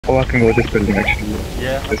Oh, I can go this building actually.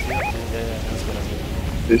 Yeah, This. yeah, that's good.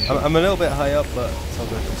 This. I'm a little bit high up, but it's all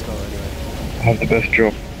good. Let's go anyway. I have the best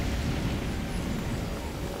drop.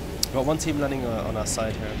 Got one team landing on our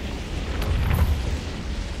side here.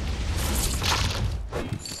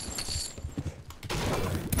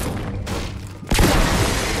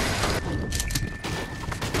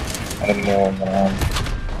 I don't know, man.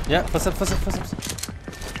 Yeah, footsteps.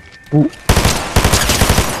 Ooh.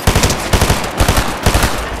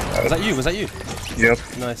 Was that you? Yep.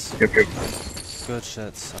 Nice. Yep. Good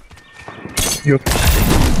shit. Yep.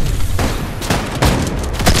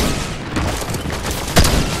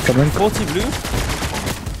 Come in. 40 blue.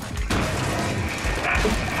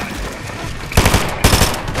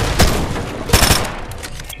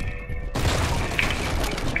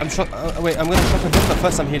 I'm shot. Wait, I'm gonna shot him, but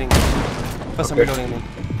first I'm healing. First I'm reloading him.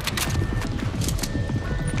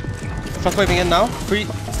 Shockwaving in now. Free.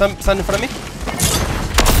 Stand in front of me.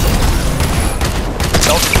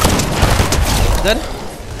 Dead?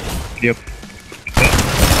 Yep.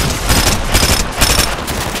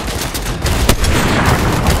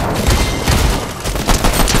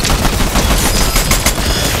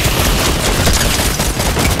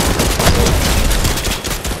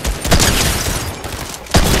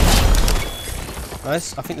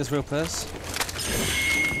 Nice. I think there's real players.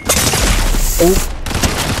 Oh.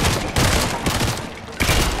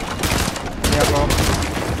 Yeah, bro.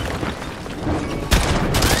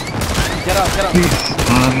 Get up. Please.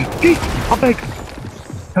 Please. I beg.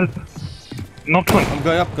 Help. Not one. I'm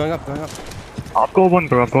going up. I've got one,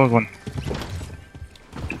 bro. I've got one.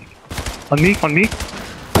 On me. Please.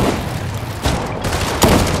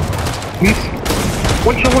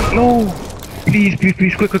 One shot. No. Please.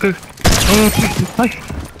 Quick. Please. Nice.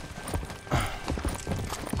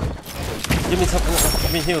 Give me something.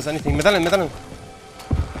 Give me heals. Anything. Medallion.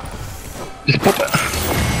 Just pop it.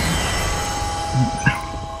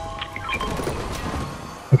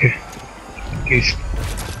 Okay. Please.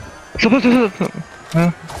 Stop.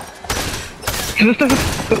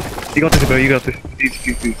 You got this, bro. You got this.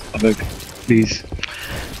 Please. I beg. Please.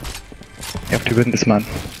 You have to win this, man.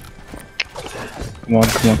 Come on.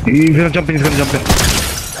 He's gonna jump in.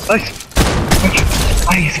 Nice.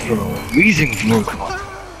 Nice, bro. Amazing, bro. Come on.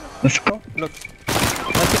 Let's go. Look.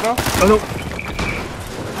 Like it, bro? Oh, no.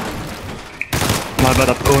 My bad,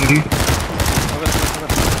 I'm going you.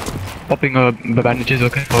 Popping the bandages,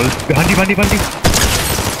 okay? Hold. Behind you.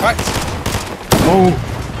 Right. Oh.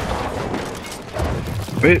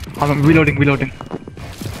 Wait, I'm reloading.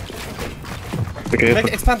 Okay. Make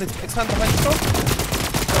it expand behind you, bro.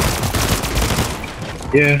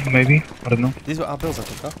 Yeah, maybe. I don't know. These were our bills, I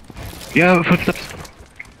think, huh? Yeah,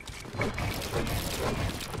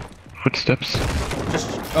 footsteps. Just.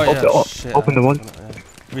 Oh yeah. Shit. Open the wall.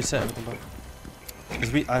 Reset everything, bro.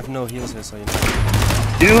 Because I have no heals here, so you know.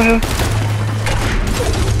 Yeah.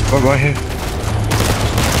 Right here.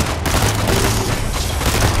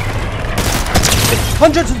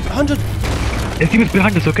 100. His team is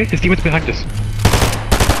behind us, okay? Flanking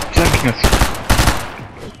us.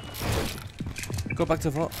 Go back to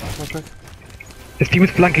vault, real quick. His team is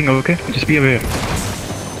flanking, okay? Just be aware.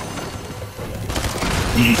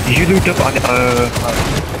 You loot up on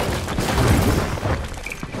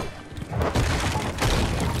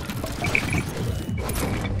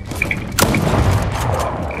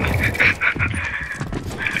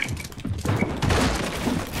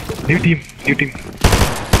New team.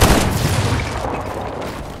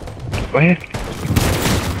 Go ahead.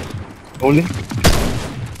 Holding.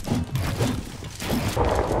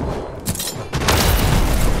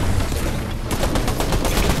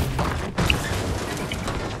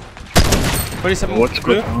 What's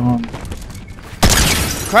going on?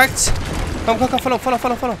 Cracked! Come, follow.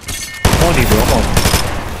 Body, bro.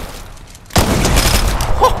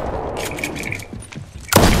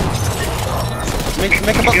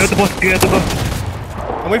 Make a box. Get out the box.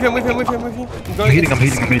 I'm with you. I'm going. I'm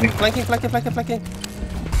healing. Flanking.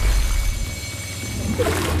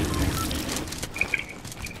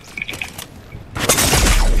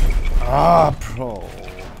 Ah, bro.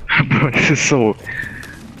 Bro, this is so...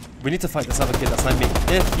 We need to fight this other kid, that's not me.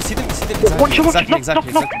 Yeah, you see them?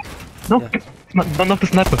 Exactly. No, Yeah. not the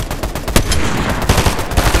sniper.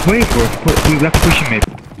 Wait, bro. We have to push him, mate.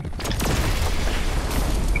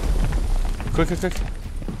 Quick.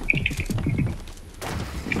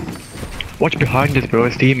 Watch behind us, bro.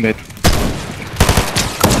 His teammate.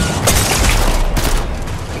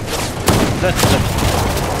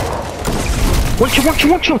 One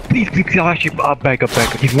shot. Please. Actually, back.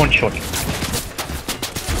 He's one shot.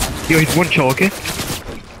 Yo, he's one shot, okay?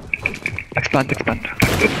 Expand.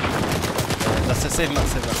 That's it, save him out,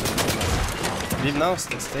 save him out, save him out. Leave now,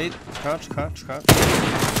 stay, crouch. Let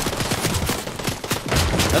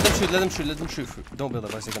them shoot. Don't build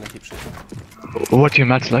up, otherwise they're gonna keep shooting. What's your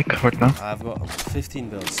match like right now? I've got 15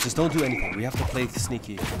 builds. Just don't do anything. We have to play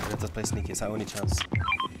sneaky. It's our only chance.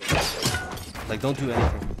 Like, don't do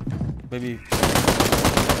anything. Maybe...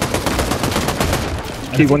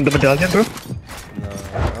 Do you want the medallion, bro? No,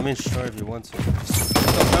 I mean, sure, if you want to. Just...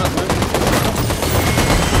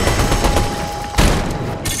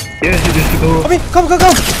 Yeah, you just go. I mean, come!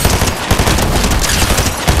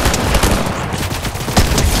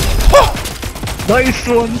 Nice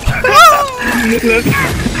one! Let's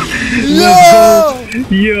Yo!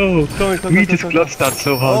 go! Yo! Come, We just clutched that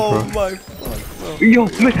so hard, bro. Oh my fuck, bro. Yo,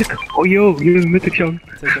 mythic! Oh, yo, you're mythic, young.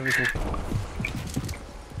 Take everything.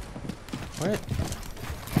 Wait.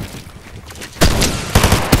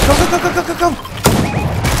 Come!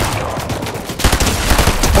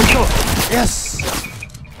 One shot! Yes!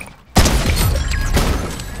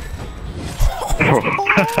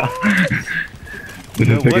 This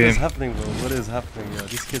Yo, is the what game. is happening, bro? What is happening, yo?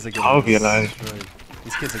 These kids are getting I'll be alive. destroyed.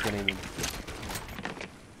 These kids are getting...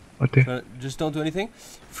 What the? Just don't do anything.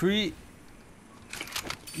 Free...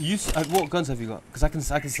 Use... what guns have you got? Because I can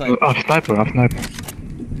snipe. I'll sniper. Do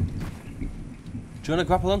you want to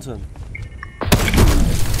grapple onto him?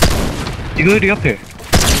 He's already up here.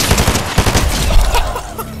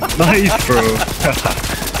 Nice, bro.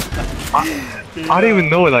 I didn't even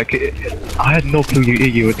know, like, I had no clue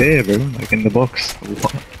you were there, bro. Like, in the box.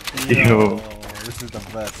 Yo. This is the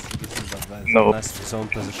best. No. Nice zone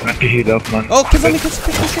position. I can heal up, man. Oh, kids on me,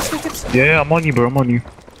 kids. Yeah, I'm on you, bro. I'm on you.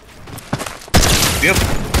 Yep.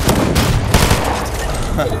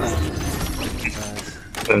 Nice.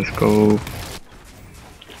 Let's go.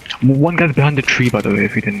 One guy's behind the tree, by the way,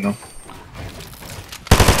 if you didn't know.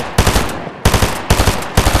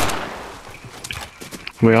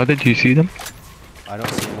 Where are they? Do you see them? I don't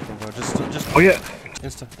see anything, bro. Just. Oh yeah.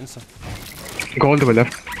 Insta. Go all the way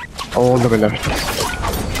left. All the way left.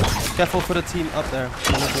 Careful for the team up there.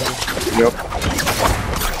 Yep.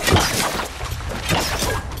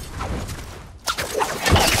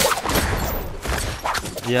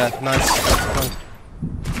 Yeah, nice.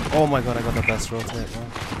 Oh my god, I got the best rotate, bro.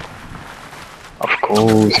 Of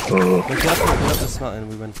course, bro. Get up this mountain,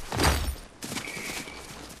 we win.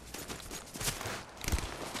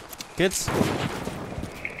 Kids?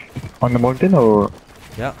 On the mountain or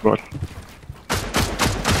Yeah. what?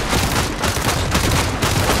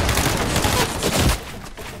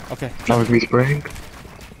 Okay. Now we spraying.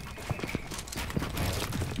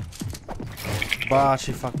 Bah,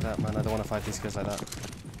 she fucked that, man. I don't want to fight these guys like that.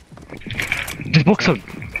 Just box up.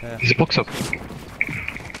 Yeah. Just box up.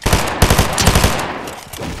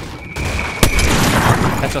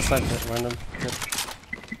 Headshot snipe it, random. Good.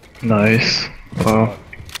 Nice. Wow.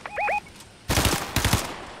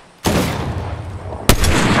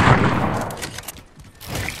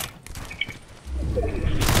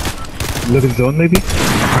 Living zone maybe?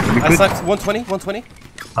 I sniped 120.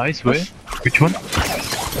 Nice, where? Which one?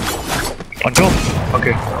 On top?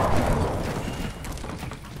 Okay.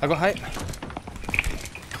 I got height.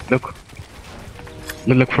 Look.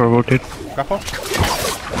 Look for a rotate. Grapple.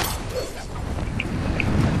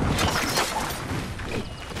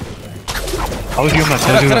 How's your match?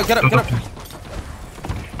 Get up.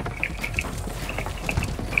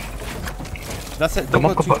 That's it. Don't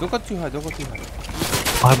go too high.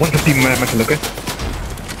 I have 150 metal, okay?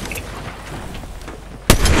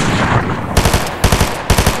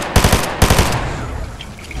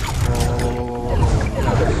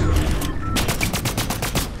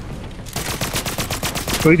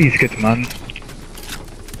 Spray these kids, man.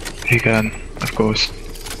 If you can, of course.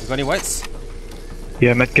 You got any whites?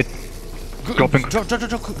 Yeah, medkit. Dropping. Drop.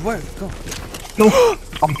 Where? Go. No!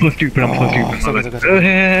 I'm so stupid,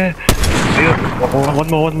 Okay. Yeah, one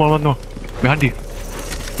more. Behind you.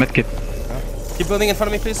 Medkit. Keep building in front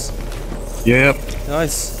of me, please. Yeah.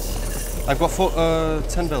 Nice. I've got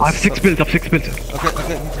 10 builds. I have 6 builds. Okay.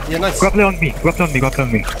 Yeah, nice. Grapple on me.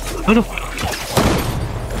 No.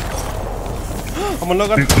 I'm on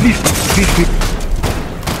Logan. Please.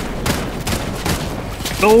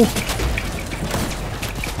 No.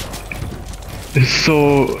 This is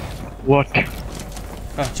so... What?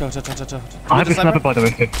 Ah, chill. I have a sniper by the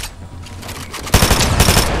way.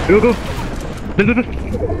 Go. Build.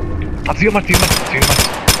 I've seen your match.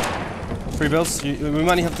 3 builds. We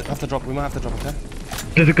might have to drop. Okay.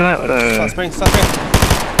 There's a guy. Start spraying.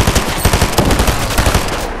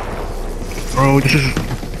 Bro, this is.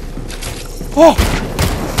 Oh!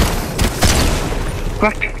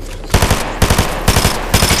 Cracked.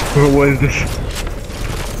 Bro, what is this?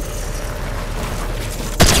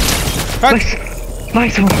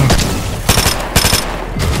 Nice one, bro.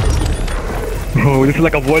 Bro, this is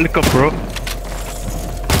like a World Cup, bro.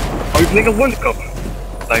 Are you playing a World Cup?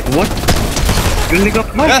 Like what? Building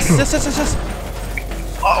up nice. Yes.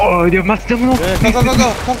 Oh, you must jump off. Yeah, go.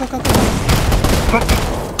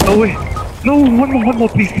 No way. No, one more,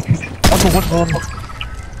 please. One more.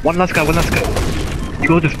 One last guy. You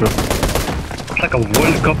got this, bro. It's like a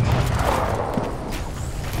World Cup.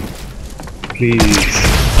 Please.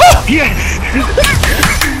 Yes!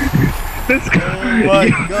 Let's go. Oh my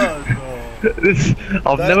god,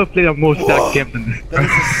 bro. I've never played a more stacked game than this. That is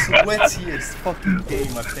the sweatiest fucking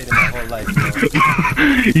game I've played in my whole life,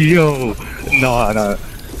 bro. Yo, no.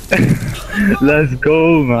 Let's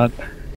go, man.